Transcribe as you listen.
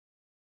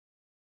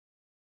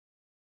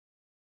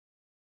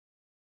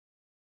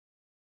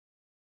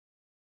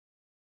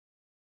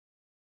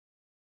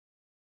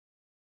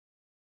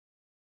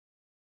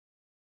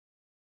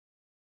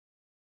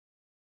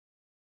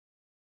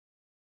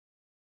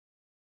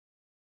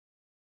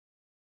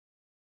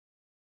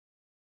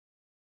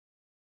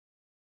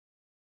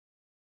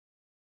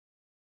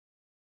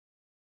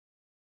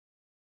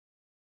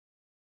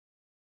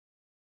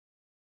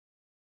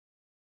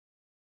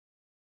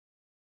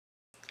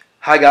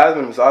Hi guys,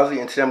 my name is Ozzy,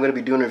 and today I'm going to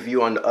be doing a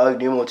review on the UGG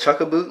Neumel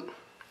Chukka boot.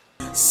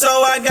 So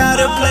I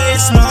gotta play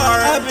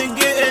smart. I've been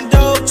getting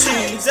dope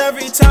cheese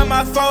every time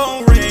my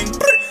phone ring.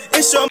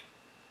 It's your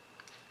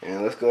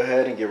And let's go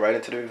ahead and get right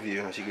into the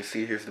review. As you can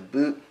see, here's the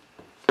boot.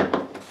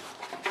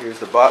 Here's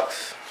the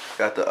box.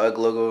 Got the UGG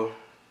logo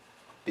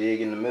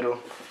big in the middle.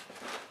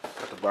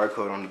 Got the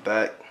barcode on the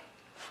back.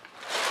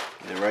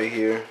 And then right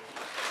here,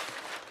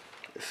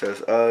 it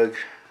says UGG.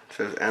 It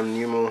says M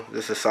Neumel.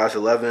 This is size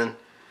 11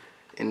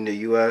 in the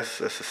US.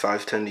 That's a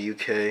size 10 in the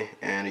UK,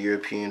 and a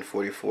European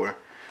 44.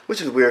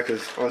 Which is weird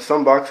because on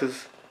some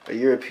boxes, a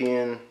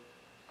European,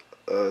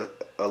 a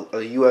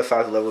US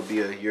size 11 would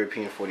be a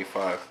European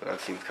 45. So that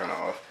seems kind of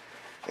off.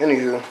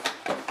 Anywho,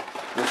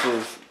 this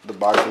is the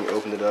box when you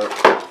open it up.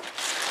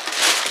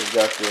 It's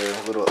got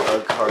the little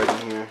UGG card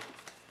in here.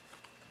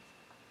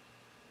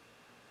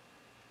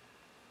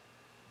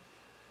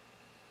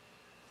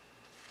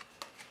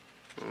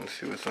 Let's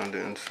see what's on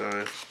the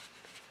inside.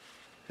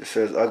 It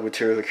says UGG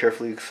materials are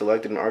carefully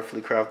selected and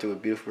artfully crafted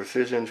with beautiful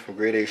precision. From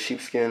grade A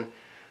sheepskin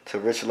to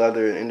rich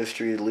leather and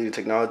industry-leading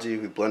technology,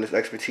 we blend this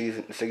expertise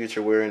and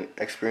signature wearing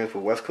experience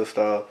with West Coast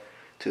style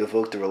to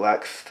evoke the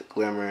relaxed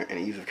glamour and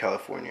ease of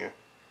California.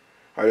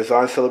 Our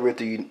designs celebrate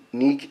the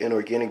unique and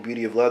organic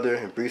beauty of leather,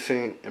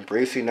 embracing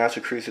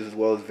natural creases as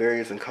well as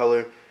variance in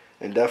color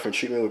and depth and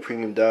treatment with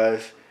premium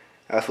dyes.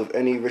 As with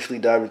any richly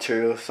dyed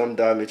material, some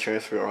dye may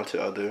transfer onto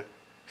other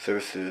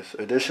surfaces.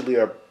 Additionally,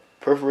 our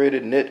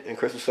perforated, knit, and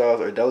crystal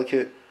styles are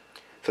delicate,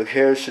 so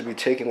care should be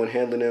taken when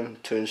handling them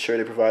to ensure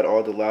they provide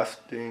all the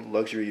lasting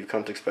luxury you've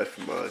come to expect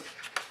from UGG.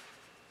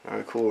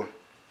 Alright, cool.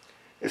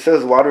 It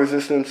says water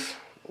resistance,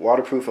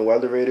 waterproof, and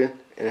weather rated,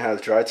 and it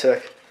has dry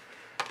tech.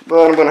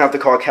 But I'm going to have to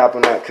call cap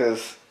on that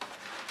because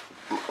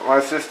my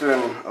sister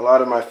and a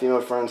lot of my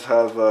female friends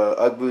have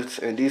UGG boots,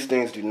 and these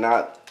things do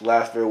not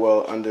last very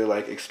well under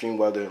like extreme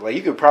weather. Like,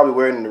 you could probably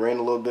wear it in the rain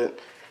a little bit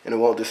and it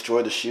won't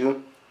destroy the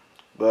shoe,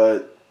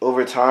 but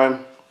over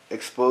time,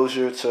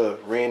 exposure to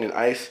rain and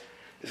ice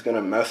is going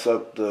to mess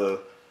up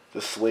the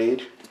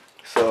suede.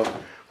 So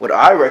what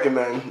I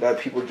recommend that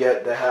people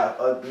get that have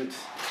UGG boots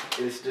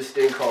is this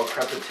thing called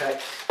Crep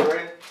Protect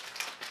spray.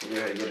 Go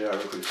ahead and get it out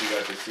real quick so you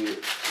guys can see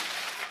it.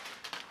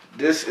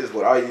 This is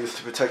what I use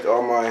to protect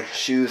all my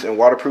shoes and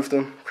waterproof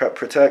them. Crep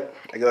Protect.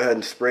 I go ahead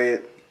and spray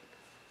it,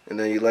 and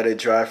then you let it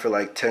dry for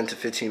like 10 to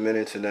 15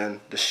 minutes, and then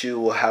the shoe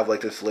will have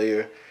like this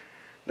layer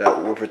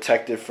that will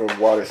protect it from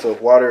water. So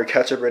if water or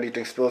ketchup or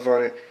anything spills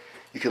on it,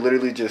 you can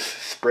literally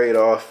just spray it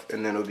off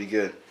and then it'll be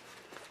good.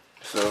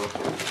 So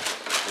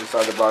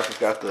inside the box, it's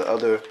got the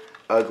other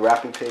UGG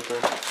wrapping paper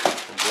in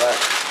black.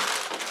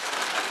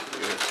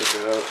 We're gonna take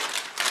it out.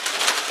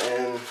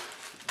 And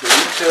the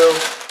retail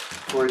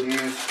for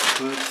these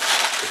boots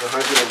is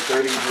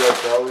 $130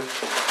 US.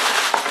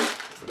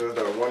 For those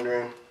that are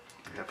wondering,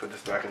 I put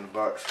this back in the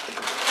box.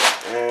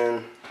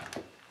 And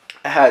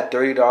I had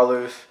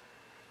 $30.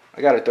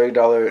 I got a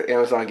 $30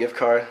 Amazon gift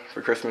card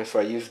for Christmas, so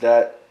I used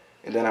that.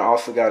 And then I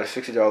also got a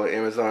 $60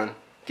 Amazon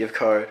gift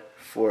card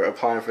for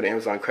applying for the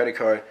Amazon credit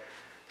card.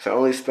 So I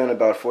only spent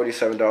about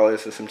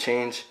 $47 and some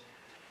change.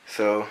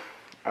 So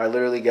I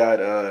literally got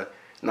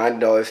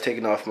 $90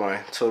 taken off my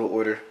total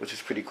order, which is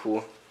pretty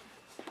cool.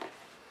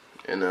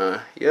 And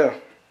yeah,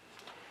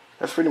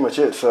 that's pretty much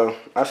it. So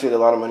I saved a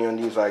lot of money on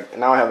these. Like,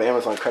 now I have an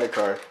Amazon credit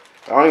card.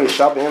 I don't even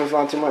shop at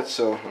Amazon too much,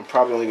 so I'm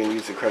probably only gonna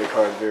use the credit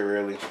card very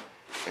rarely.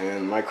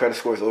 And my credit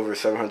score is over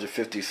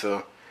 750,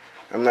 so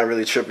I'm not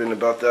really tripping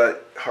about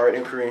that hard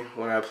inquiry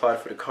when I applied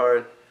for the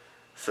card.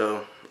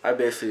 So I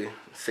basically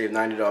saved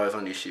 $90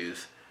 on these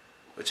shoes,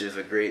 which is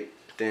a great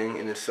thing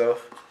in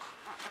itself.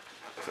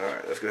 So,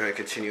 alright, let's go ahead and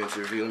continue into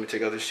the review. Let me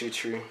take out the shoe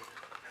tree.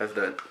 Has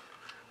that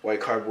white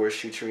cardboard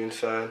shoe tree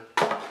inside.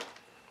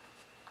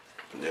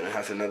 And then it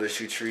has another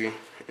shoe tree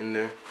in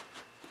there.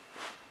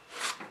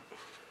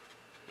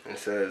 And it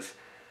says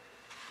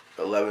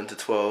 11 to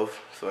 12.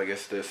 So I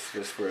guess this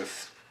for a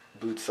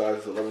boot size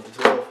is 11 to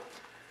 12.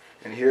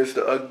 And here's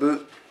the UGG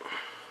boot.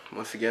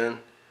 Once again,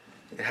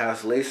 it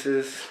has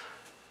laces.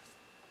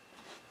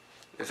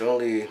 There's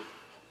only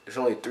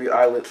 3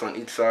 eyelets on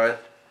each side.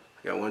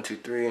 I got 1, 2,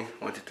 3,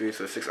 1, 2, 3,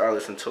 so 6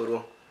 eyelets in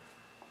total.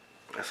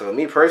 So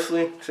me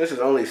personally, since there's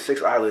only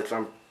 6 eyelets,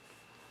 I'm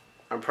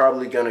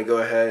probably gonna go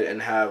ahead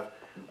and have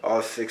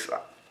all 6.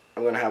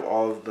 I'm gonna have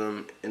all of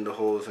them in the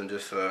holes and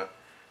just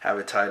have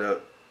it tied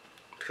up,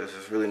 because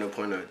there's really no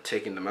point of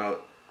taking them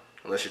out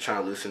unless you're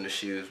trying to loosen the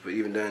shoes. But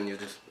even then, you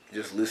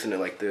just loosen it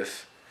like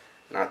this,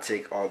 not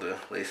take all the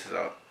laces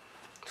out.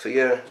 So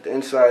yeah, the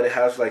inside, it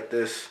has like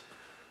this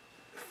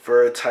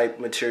fur type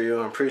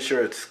material. I'm pretty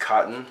sure it's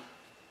cotton.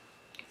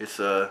 It's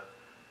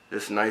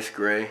this nice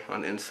gray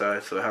on the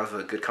inside, so it has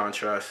a good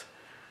contrast.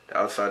 The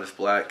outside is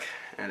black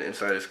and the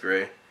inside is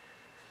gray.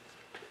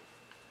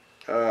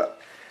 There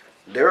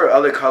are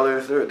other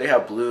colors. They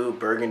have blue,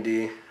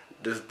 burgundy,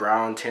 this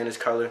brown, tannish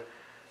color.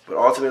 But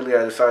ultimately,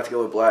 I decided to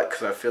go with black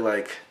because I feel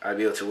like I'd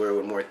be able to wear it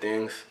with more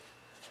things.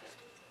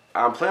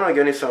 I'm planning on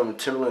getting some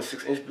Timberland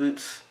 6-inch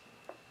boots,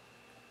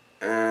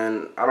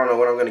 and I don't know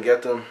when I'm going to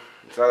get them.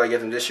 It's either I get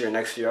them this year or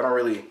next year. I don't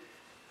really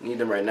need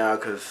them right now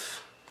because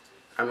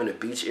I'm in a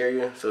beach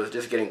area, so it's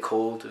just getting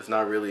cold. It's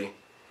not really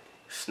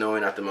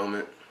snowing at the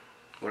moment.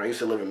 When I used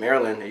to live in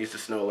Maryland, it used to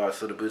snow a lot,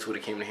 so the boots would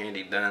have came in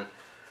handy then.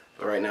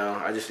 But right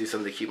now, I just need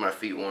something to keep my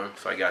feet warm,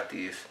 so I got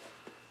these.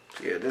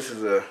 So yeah, this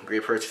is a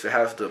great purchase. It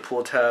has the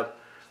pull tab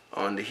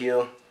on the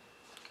heel,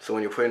 so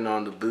when you're putting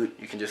on the boot,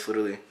 you can just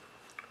literally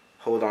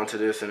hold on to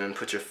this and then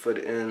put your foot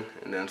in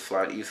and then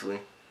slide easily.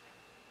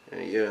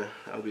 And yeah,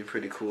 that'll be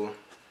pretty cool.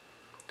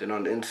 Then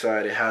on the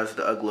inside, it has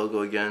the UGG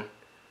logo again.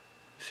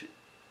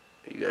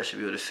 You guys should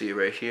be able to see it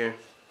right here.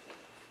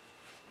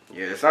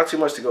 Yeah, it's not too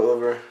much to go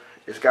over.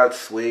 It's got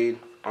suede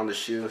on the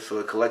shoe, so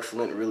it collects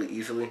lint really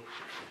easily.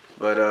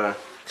 But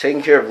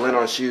taking care of lint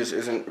on shoes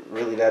isn't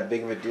really that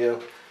big of a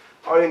deal.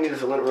 All you need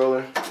is a lint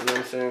roller, you know what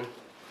I'm saying?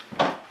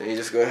 Then you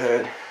just go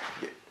ahead,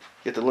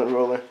 get the lint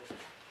roller,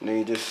 and then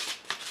you just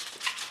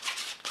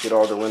get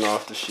all the lint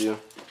off the shoe.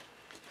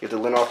 Get the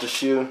lint off the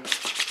shoe,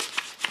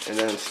 and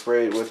then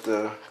spray it with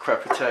the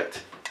Crep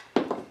Protect.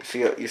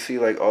 You see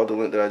like all the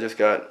lint that I just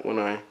got when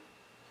I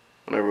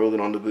rolled it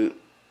on the boot.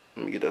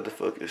 Let me get that to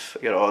focus.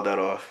 I got all that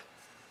off.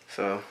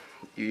 So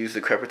you use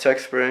the Crep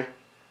Protect spray,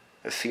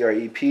 a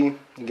CREP. You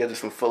can get this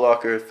from Foot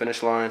Locker,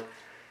 Finish Line,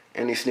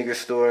 any sneaker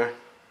store,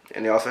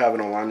 and they also have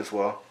it online as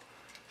well.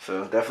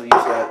 So definitely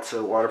use that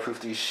to waterproof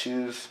these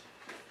shoes.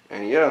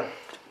 And yeah,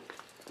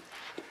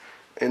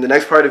 in the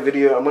next part of the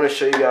video, I'm going to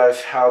show you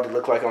guys how they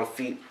look like on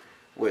feet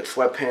with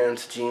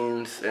sweatpants,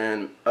 jeans,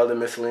 and other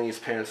miscellaneous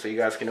pants, so you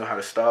guys can know how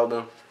to style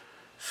them.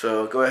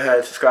 So go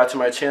ahead, subscribe to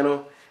my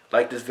channel,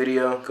 like this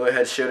video, go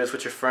ahead, share this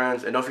with your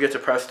friends, and don't forget to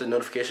press the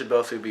notification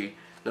bell so you'll be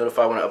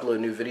notified when I upload a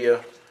new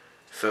video.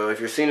 So if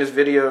you're seeing this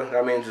video,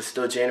 that means it's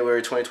still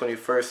January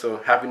 2021, so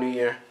Happy New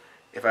Year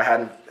if I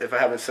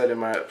haven't said in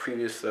my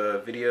previous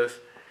videos.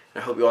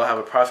 And I hope you all have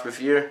a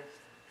prosperous year,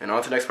 and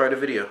on to the next part of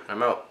the video.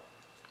 I'm out.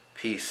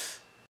 Peace.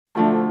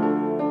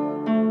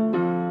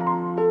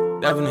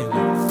 Definitely.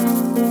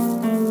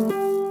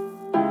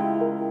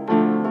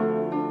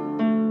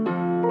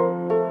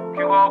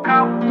 You woke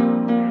up,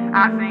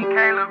 I seen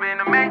Caleb in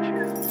the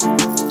Matrix.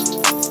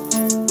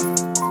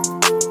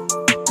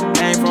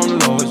 Came from the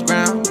lowest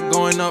ground,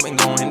 going up and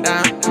going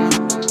down.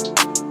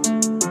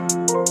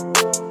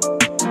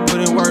 Put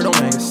in word, don't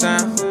make a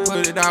sound.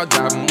 Put it out,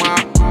 driving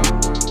wild.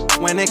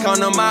 When it come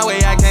to my way,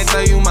 I can't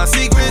tell you my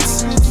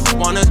secrets.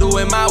 Wanna do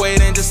it my way,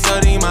 then just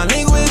study my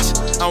language.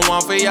 I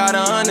want for y'all to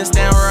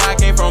understand where I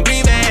came from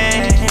grieving.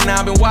 And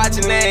I've been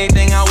watching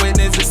everything I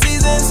witnessed the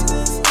seasons.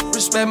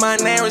 Respect my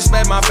name,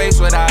 respect my face,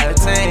 what I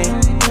attain.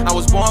 I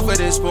was born for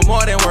this, but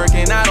more than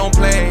working, I don't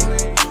play.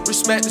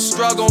 Respect the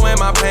struggle and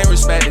my pain,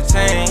 respect the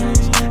change.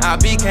 I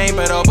became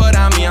better, but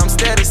I'm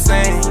still the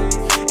same.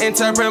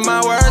 Interpret my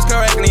words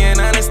correctly and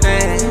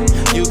understand.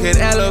 You could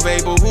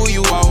elevate, but who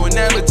you are will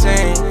never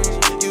change.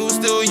 You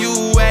still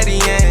you at the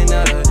end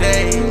of the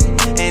day,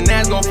 and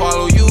that's gon'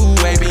 follow you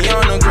way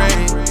beyond the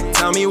grave.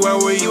 Tell me, where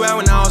were you at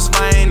when I was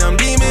fighting them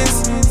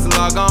demons?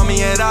 Slug on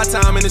me at our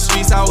time in the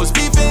streets, I was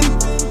beefing.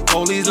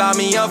 Police locked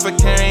me up for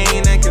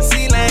carrying and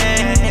concealing,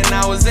 and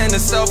I was in the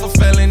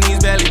self-fulfilling, these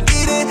belly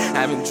eating.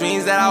 Having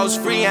dreams that I was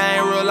free, I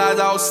ain't realize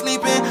I was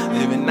sleeping.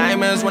 Living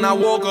nightmares when I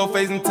woke up,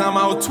 facing time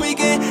I was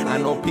tweaking. I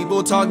know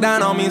people talk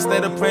down on me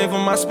instead of praying for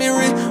my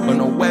spirit, but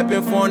no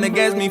weapon formed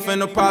against me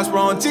finna prosper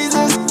on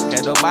Jesus.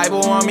 Had the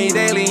Bible on me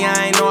daily,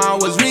 I ain't know I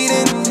was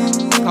reading.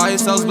 Call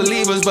yourselves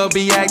believers, but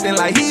be acting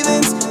like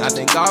heathens. I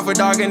thank God for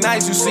darker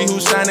nights, you see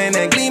who's shining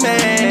and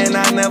gleaming.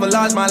 I never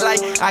lost my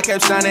light, I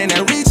kept shining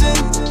and reaching.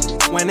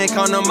 When it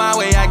come to my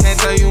way, I can't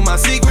tell you my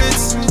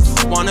secrets.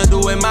 Wanna do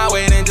it my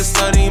way, then just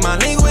study my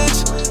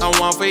language. I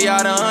want for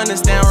y'all to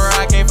understand where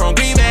I came from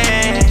grieving.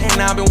 And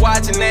I've been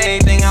watching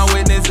everything I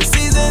witnessed the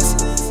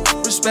seasons.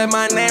 Respect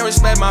my name,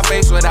 respect my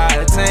face, what I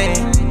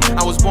attain.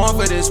 I was born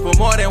for this, but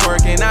more than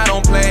working, I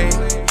don't play.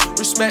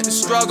 Respect the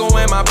struggle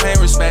and my pain,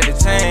 respect the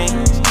change.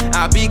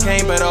 I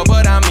became better,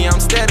 but I'm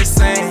still the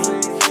same.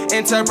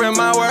 Interpret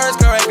my words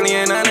correctly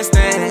and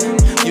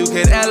understand. You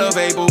could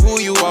elevate, but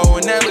who you are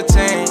will never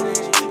change.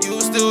 You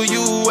still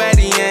you at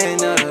the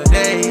end of the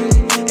day,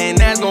 and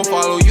that's gon'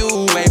 follow you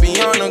way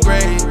beyond the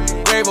grave.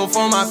 Grateful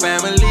for my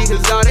family,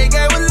 cause all they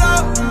gave was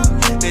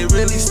love. They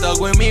really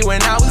stuck with me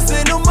when I was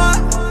in the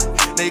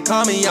mud. They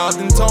called me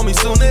often, told me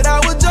soon that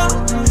I would jump.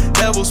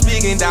 Devil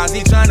speaking down,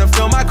 he tryna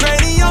fill my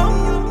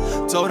cranium.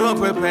 Told them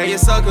prepare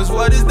yourself, cause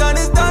what is done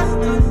is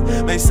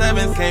done. May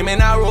 7th came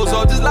and I rose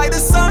up just like the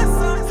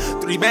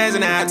sun. 3 bands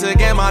and I had to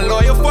get my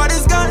lawyer for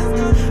this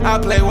gun. I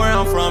play where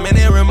I'm from and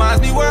it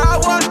reminds me where I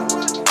was.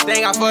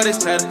 Thank God for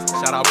this cheddar,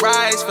 shout out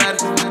Bryce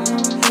Fetter.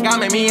 God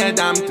made me a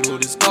diamond through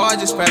this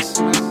gorgeous press.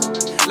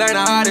 Learn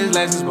the hardest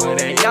lessons, but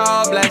they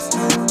all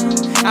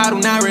blessings. I do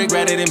not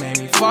regret it, it made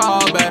me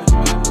fall better.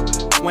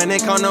 When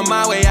it come to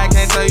my way, I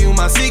can't tell you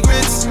my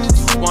secrets.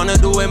 Wanna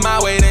do it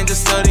my way, then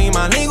just study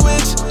my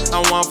language. I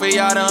want for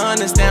y'all to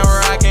understand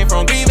where I came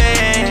from grieving.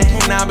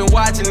 And I've been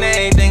watching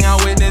everything I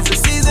witnessed the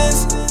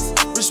seasons.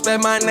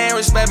 Respect my name,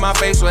 respect my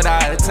face, what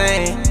I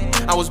attain.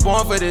 I was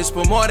born for this,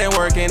 but more than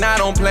working, I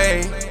don't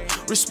play.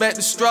 Respect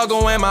the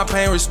struggle and my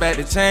pain, respect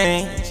the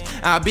change.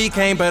 I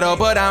became better,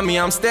 but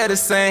I'm still the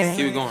same.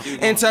 Keep it going.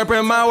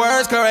 Interpret my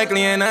words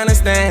correctly and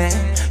understand.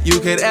 You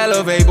could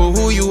elevate, but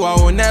who you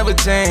are will never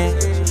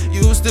change.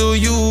 You still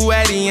you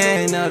at the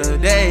end of the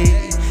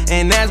day,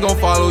 and that's gonna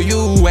follow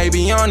you way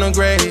beyond the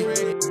grave.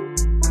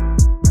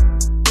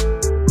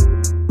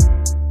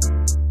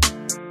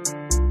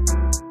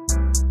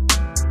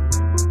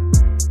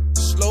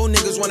 Slow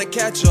niggas wanna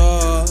catch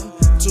up.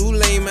 Too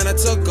late, man, I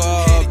took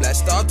off.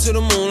 Blast off to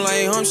the moon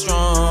like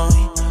Armstrong.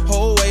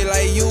 Whole way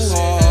like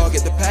U-Haul.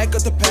 Get the pack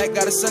up the pack,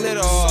 gotta sell it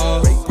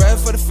all. Break bread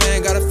for the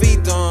fan, gotta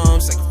feed them.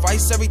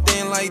 Sacrifice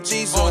everything like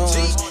Jesus.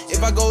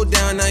 If I go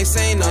down, I ain't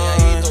say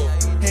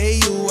none. Hey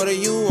you, what do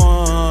you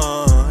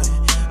want?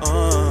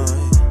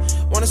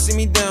 Wanna see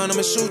me down,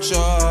 I'ma shoot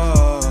ya.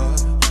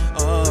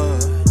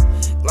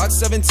 Glock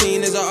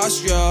 17 is a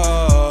Austria.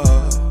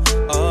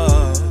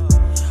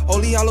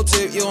 Holy hollow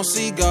tip, you don't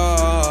see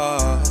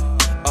God.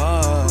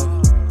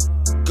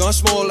 Gun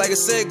smoke like a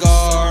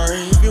cigar.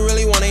 If you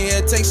really wanna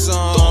hear, take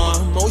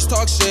some. Always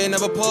talk shit,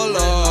 never pull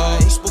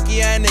up.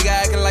 Spooky ass nigga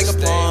acting like a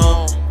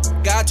pump.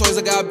 Got toys,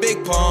 I got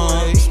big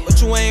pumps, but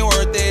you ain't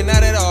worth it,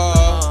 not at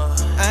all.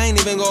 I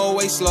ain't even gonna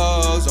waste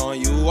slugs on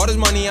you. All this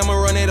money, I'ma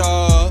run it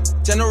up.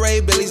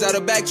 Generate billies out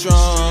of back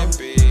trunk.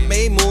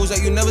 Made moves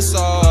that you never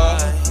saw.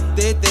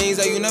 Did things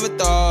that you never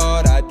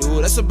thought I'd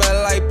do. That's a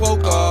battle like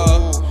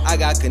poker. I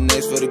got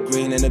connects for the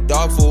green and the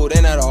dog food.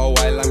 Ain't not all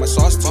white like my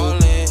sauce too.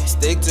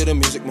 Stick to the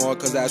music more,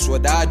 cause that's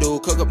what I do.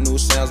 Cook up new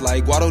sounds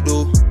like Guado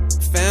do.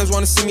 Fans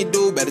wanna see me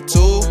do better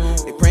too.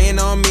 They praying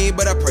on me,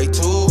 but I pray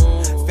too.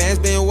 Fans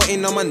been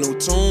waiting on my new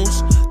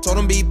tunes. Told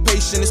them be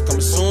patient, it's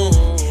coming soon.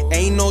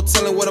 Ain't no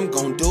telling what I'm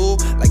gon' do.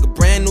 Like a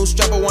brand new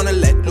strap, I wanna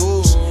let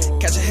loose.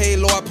 Catch a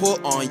halo, I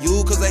put on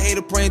you. Cause I hate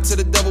to praying to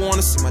the devil,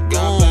 wanna see my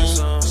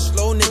doom.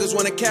 Slow niggas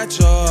wanna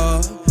catch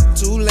up.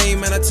 Too late,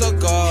 man, I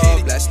took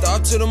off. Blast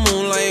off to the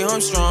moon like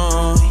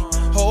Armstrong.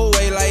 Whole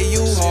way like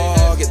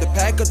U-Haul. Get the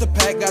pack up the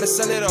pack, gotta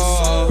sell it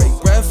all.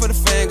 Break bread for the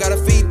fan, gotta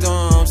feed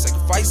them.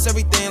 Sacrifice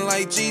everything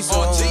like Jesus.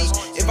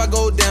 If I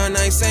go down,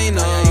 I ain't say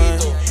none.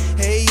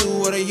 Hey you,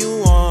 what do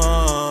you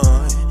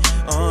want?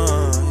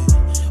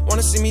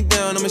 Wanna see me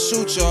down, I'ma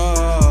shoot ya.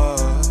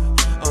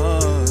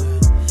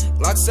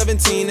 Glock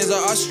 17 is a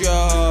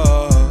Austria.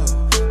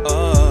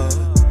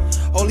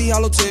 Holy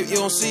hollow tip, you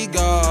don't see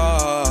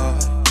God.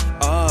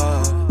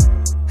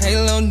 Hey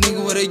little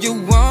nigga, what do you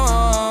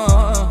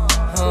want?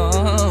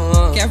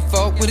 Can't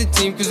fuck with the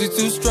team cause we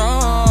too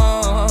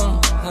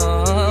strong.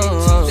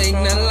 They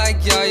nothing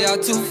like y'all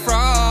too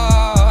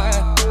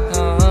fraud.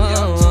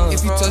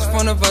 If you touch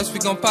one of us, we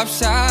gon' pop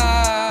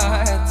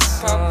shots.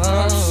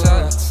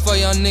 For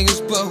y'all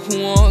niggas, but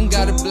who on?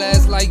 Got a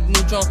blast like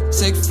neutron.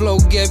 Sick flow,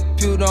 get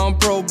pewed on.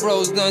 Pro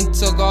bros done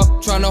took off.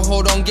 Tryna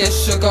hold on, get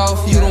shook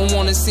off. You don't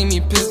wanna see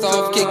me pissed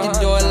off. Kick your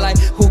door like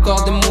who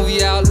called the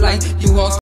movie out like you all.